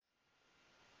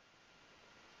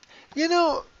You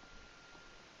know,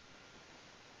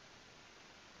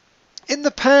 in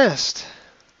the past,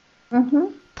 Mm-hmm.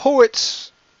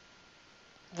 poets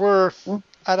were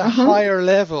at a Mm-hmm. higher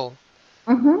level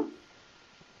Mm-hmm.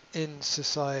 in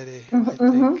society, I think.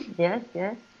 Mm-hmm. Yes,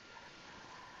 yes.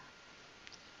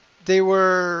 They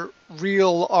were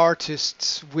real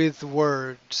artists with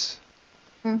words.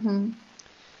 Mm-hmm.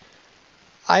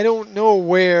 I don't know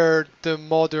where the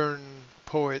modern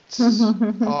poets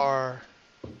are.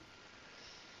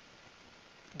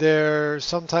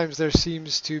 Sometimes there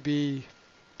seems to be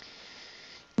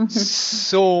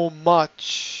so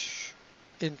much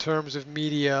in terms of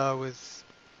media with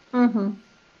Mm-hmm.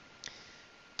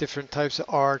 different types of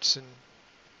arts and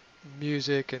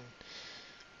music and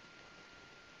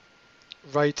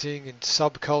writing and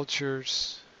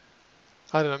subcultures.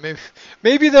 I don't know,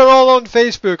 maybe they're all on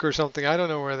Facebook or something. I don't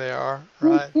know where they are,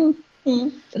 right?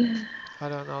 I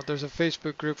don't know. There's a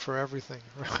Facebook group for everything.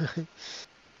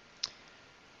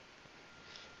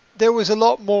 There was a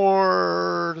lot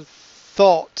more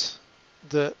thought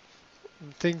that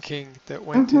thinking that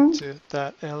went Mm-hmm. into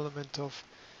that element of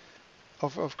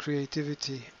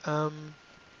creativity.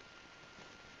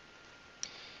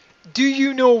 Do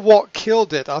you know what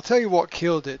killed it? I'll tell you what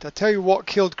killed it. I'll tell you what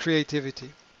killed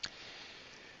creativity.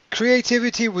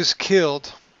 Creativity was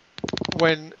killed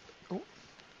when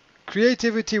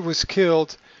creativity was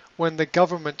killed when the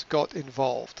government got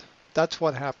involved. That's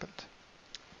what happened.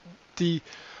 The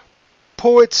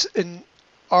poets and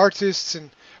artists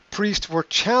and priests were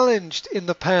challenged in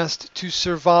the past to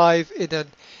survive in an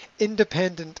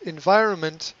independent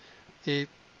environment, a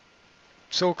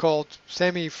so-called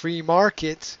semi-free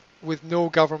market with no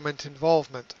government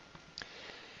involvement.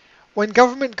 When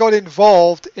government got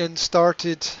involved and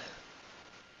started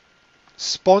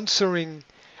sponsoring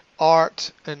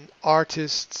art and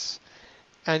artists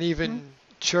and even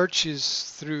churches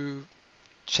through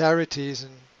charities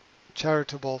and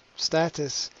charitable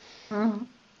status, Mm-hmm.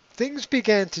 things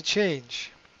began to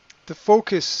change. The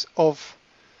focus of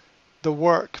the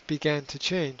work began to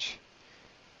change.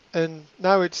 And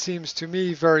now it seems to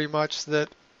me very much that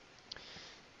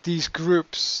these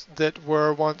groups that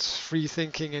were once free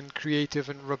thinking and creative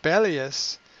and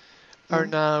rebellious are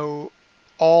now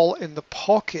all in the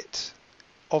pocket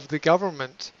of the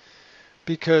government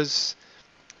because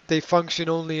they function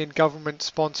only in government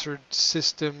sponsored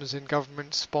systems, in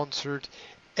government sponsored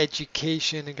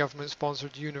education, in government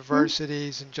sponsored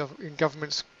universities, in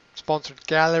government sponsored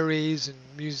galleries and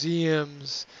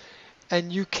museums.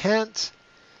 And you can't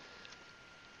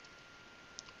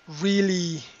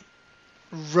really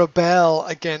rebel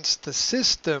against the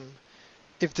system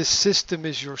if the system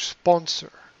is your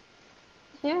sponsor.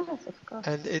 Yes, of course.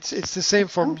 And it's the same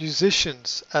for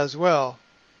musicians as well.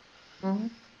 Mm-hmm.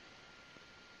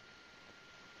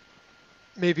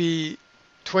 Maybe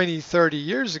 20, 30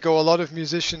 years ago, a lot of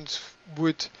musicians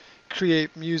would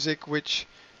create music which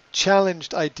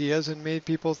challenged ideas and made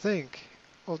people think.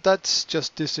 Well, that's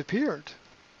just disappeared.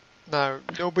 Now,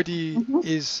 nobody Mm-hmm.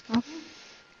 is,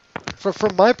 Mm-hmm.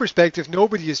 from my perspective,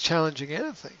 nobody is challenging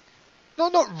anything. No,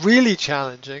 not really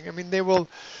challenging. I mean, they will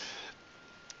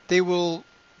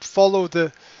follow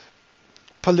the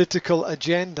political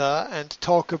agenda and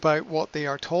talk about what they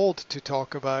are told to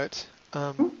talk about,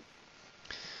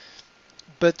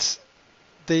 but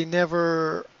they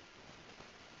never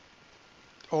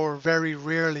or very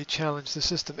rarely challenge the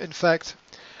system. In fact,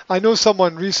 I know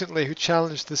someone recently who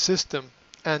challenged the system,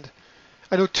 and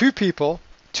I know two people,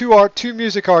 two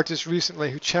music artists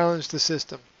recently who challenged the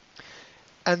system,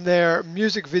 and their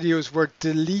music videos were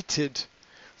deleted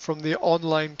from the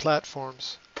online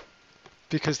platforms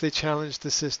because they challenged the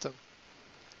system.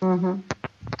 Mm-hmm.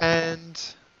 And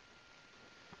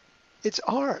it's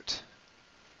art,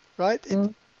 right?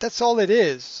 Mm-hmm. That's all it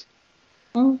is.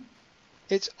 Mm-hmm.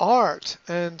 It's art,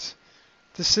 and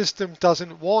the system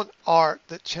doesn't want art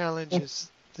that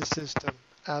challenges the system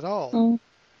at all.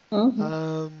 Mm-hmm.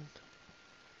 Um,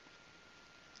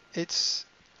 it's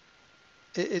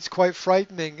it's quite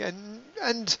frightening,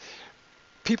 and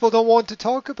people don't want to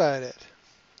talk about it.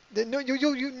 No,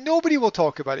 nobody will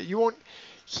talk about it. You won't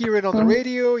hear it on the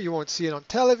radio. You won't see it on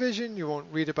television. You won't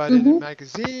read about it in Mm-hmm.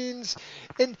 magazines.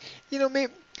 And you know,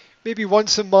 maybe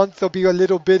once a month there'll be a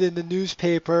little bit in the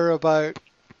newspaper about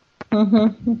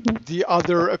Mm-hmm. the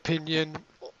other opinion,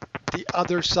 the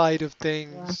other side of Yeah.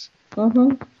 things.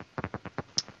 Mm-hmm.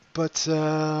 But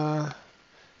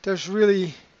there's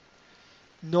really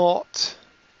not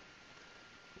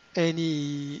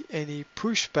any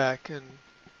pushback, and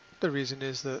the reason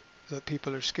is that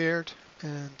people are scared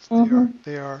and they are Mm-hmm.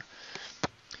 they are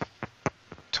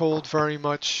told very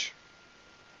much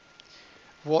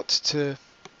what to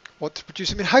what to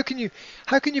produce. I mean, how can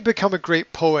you become a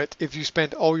great poet if you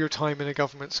spend all your time in a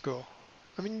government school?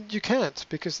 I mean, you can't,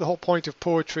 because the whole point of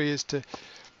poetry is to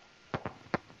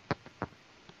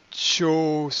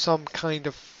show some kind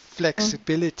of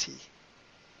flexibility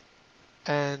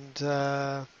and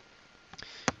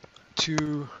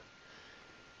to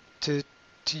to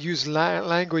to use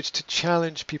language to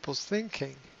challenge people's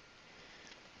thinking.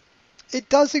 It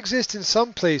does exist in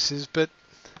some places, but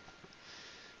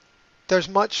there's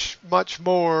much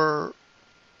more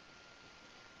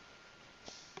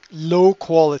low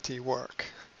quality work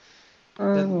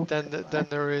than Mm-hmm. than than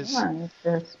there is Right.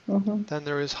 Yes. Mm-hmm. than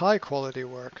there is high quality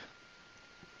work.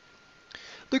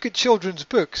 Look at children's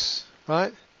books,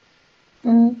 right?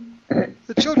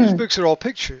 The children's Mm-hmm. books are all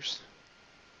pictures.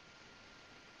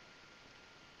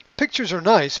 Pictures are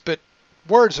nice, but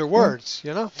words are words,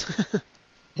 you know?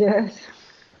 Yes.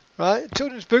 Right?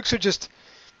 Children's books are just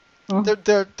they're Mm-hmm.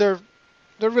 they're they're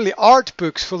they're really art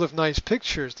books full of nice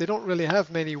pictures. They don't really have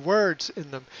many words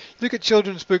in them. Look at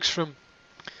children's books from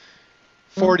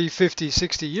 40, 50,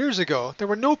 60 years ago. There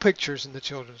were no pictures in the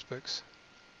children's books.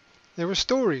 There were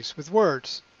stories with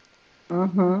words.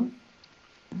 Mm-hmm.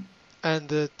 And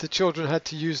the children had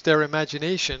to use their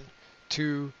imagination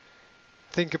to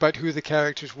think about who the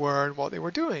characters were and what they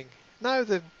were doing. Now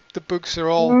the books are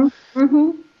all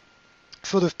Mm-hmm.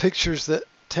 full of pictures that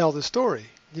tell the story.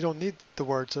 You don't need the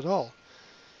words at all.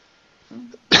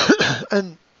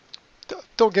 And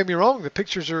don't get me wrong, the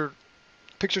pictures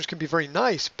can be very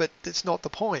nice, but it's not the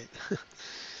point.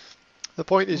 The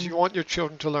point is you want your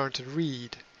children to learn to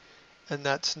read, and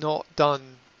that's not done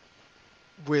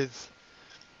with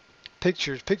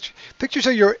pictures. Pictures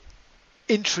are your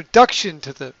introduction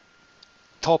to the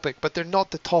topic, but they're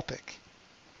not the topic.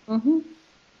 Mm-hmm.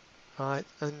 Right?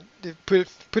 And they put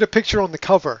a picture on the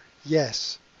cover,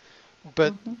 yes,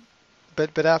 but Mm-hmm.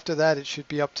 but after that it should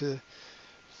be up to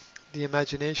the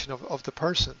imagination of the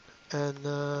person, and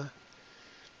the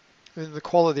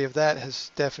quality of that has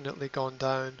definitely gone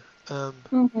down.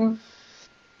 Mm-hmm.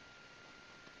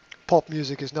 Pop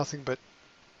music is nothing but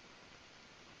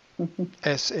Mm-hmm.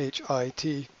 shit,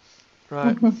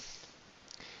 right? Mm-hmm.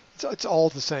 It's all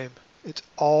the same. It's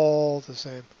all the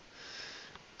same.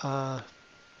 Uh,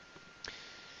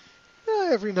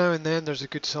 every now and then there's a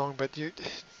good song, but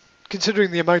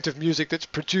considering the amount of music that's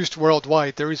produced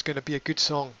worldwide, there is going to be a good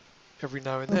song every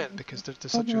now and then because there's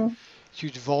such a Mm-hmm.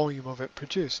 huge volume of it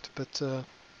produced. But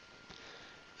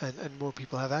and more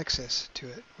people have access to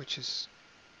it, which is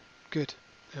good.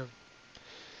 Um,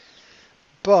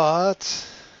 but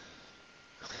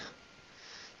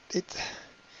it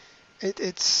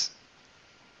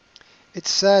it's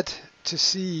sad to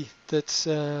see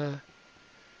that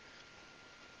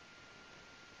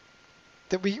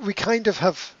we kind of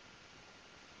have.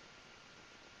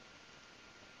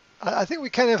 I think we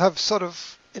kind of have sort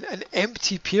of an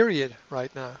empty period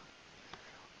right now,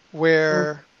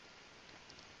 where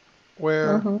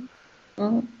where Mm-hmm.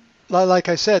 Mm-hmm. like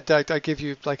I said, I give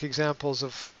you like examples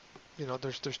of,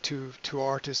 there's two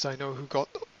artists I know who got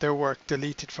their work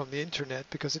deleted from the internet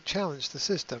because it challenged the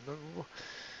system.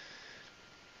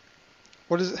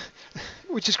 What is it?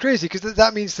 Which is crazy because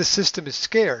that means the system is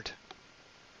scared.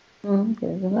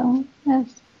 Mm-hmm. Yes.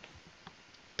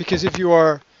 Because if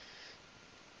you're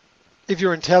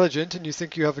intelligent and you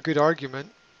think you have a good argument,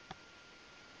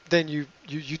 then you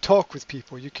talk with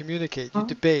people, you communicate, you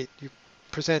debate, you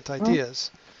present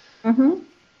ideas. Mm-hmm.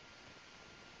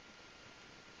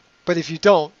 But if you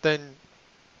don't, then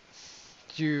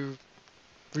you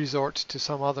resort to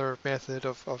some other method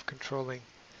of controlling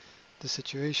the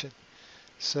situation.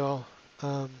 So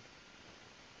um,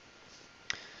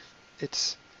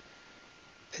 it's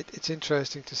it's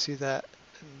interesting to see that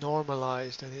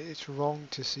normalized, and it's wrong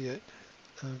to see it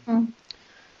um,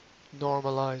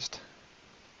 normalized.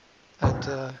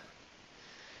 And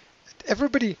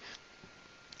everybody,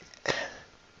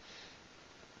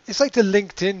 it's like the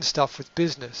LinkedIn stuff with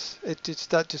business. It's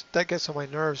that gets on my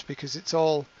nerves because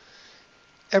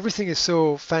everything is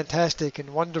so fantastic and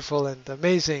wonderful and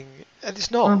amazing, and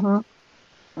it's not.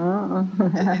 Mm-hmm.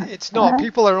 Mm-hmm. It's not.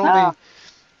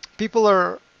 People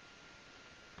are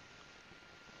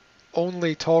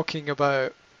only talking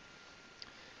about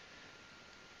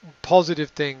positive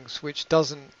things, which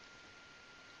doesn't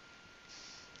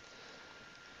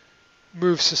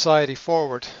move society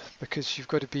forward because you've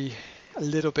got to be a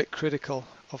little bit critical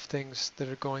of things that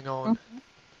are going on,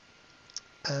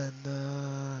 and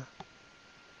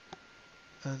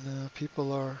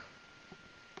people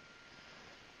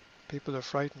are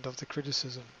frightened of the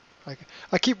criticism.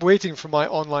 I keep waiting for my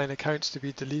online accounts to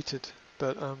be deleted,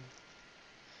 but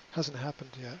Hasn't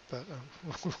happened yet, but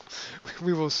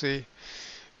we will see.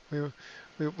 We,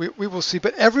 we will see.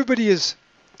 But everybody is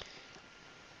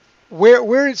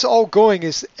where it's all going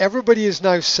is everybody is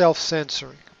now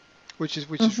self-censoring, which is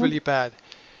Mhm. really bad.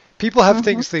 People have Mhm.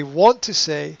 things they want to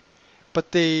say,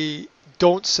 but they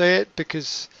don't say it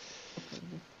because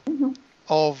Mhm.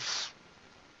 of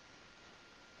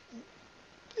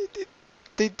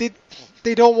they they,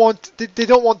 they don't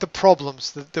want the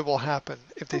problems that will happen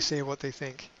if they say what they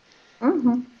think.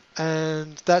 Mhm.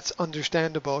 And that's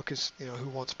understandable because who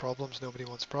wants problems? Nobody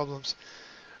wants problems,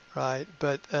 right?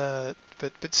 But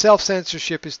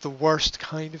self-censorship is the worst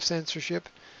kind of censorship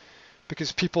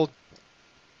because people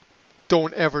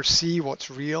don't ever see what's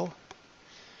real.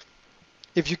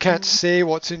 If you can't Mhm. say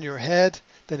what's in your head,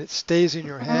 then it stays in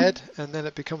your Mhm. head, and then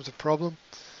it becomes a problem.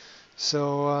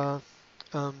 So,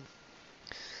 um,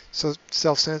 so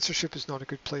self-censorship is not a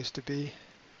good place to be,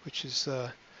 which is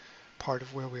part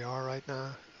of where we are right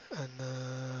now, and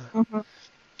Mhm.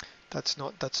 that's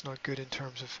not good in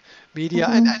terms of media,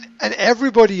 and Mhm. and, and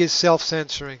everybody is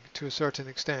self-censoring to a certain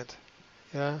extent.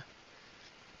 Yeah,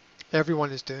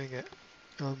 everyone is doing it.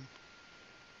 Um,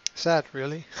 Sad,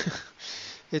 really.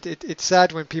 It's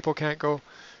sad when people can't go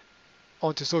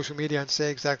onto social media and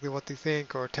say exactly what they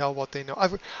think or tell what they know.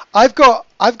 I've got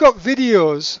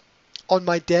videos on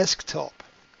my desktop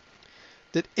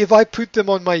that if I put them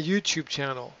on my YouTube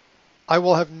channel, I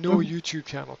will have no Mhm. YouTube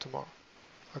channel tomorrow.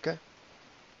 Okay?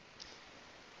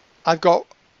 I've got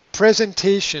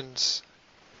presentations.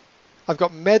 I've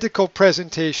got medical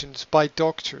presentations by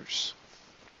doctors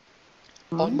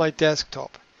on Mhm. my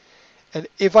desktop. And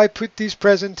if I put these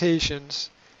presentations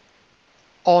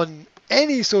on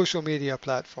any social media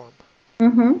platform,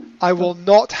 Mhm. I will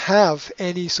not have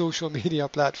any social media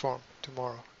platform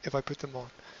tomorrow if I put them on.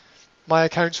 My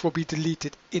accounts will be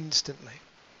deleted instantly.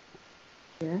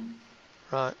 Yeah.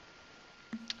 Right?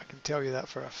 I can tell you that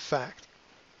for a fact.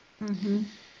 Mhm.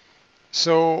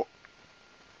 So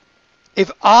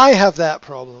if I have that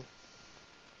problem,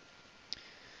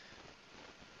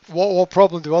 what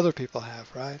problem do other people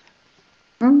have, right?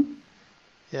 Mhm.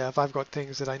 Yeah, if I've got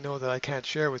things that I know that I can't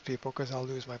share with people because I'll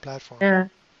lose my platform. Yeah.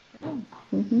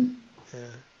 Mhm. Yeah.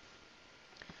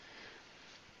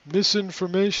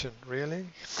 Misinformation, really?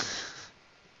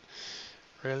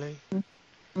 Really?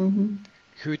 Mhm.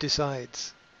 Who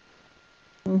decides?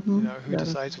 Mhm. Who That is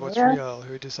decides what's yeah. real?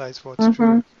 Who decides what's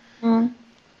true? Mhm. Mhm.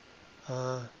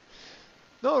 Uh,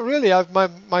 no, really.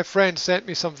 My friend sent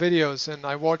me some videos and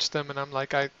I watched them and I'm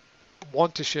like, I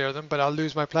want to share them, but I'll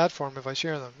lose my platform if I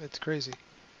share them. It's crazy.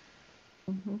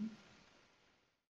 Mhm.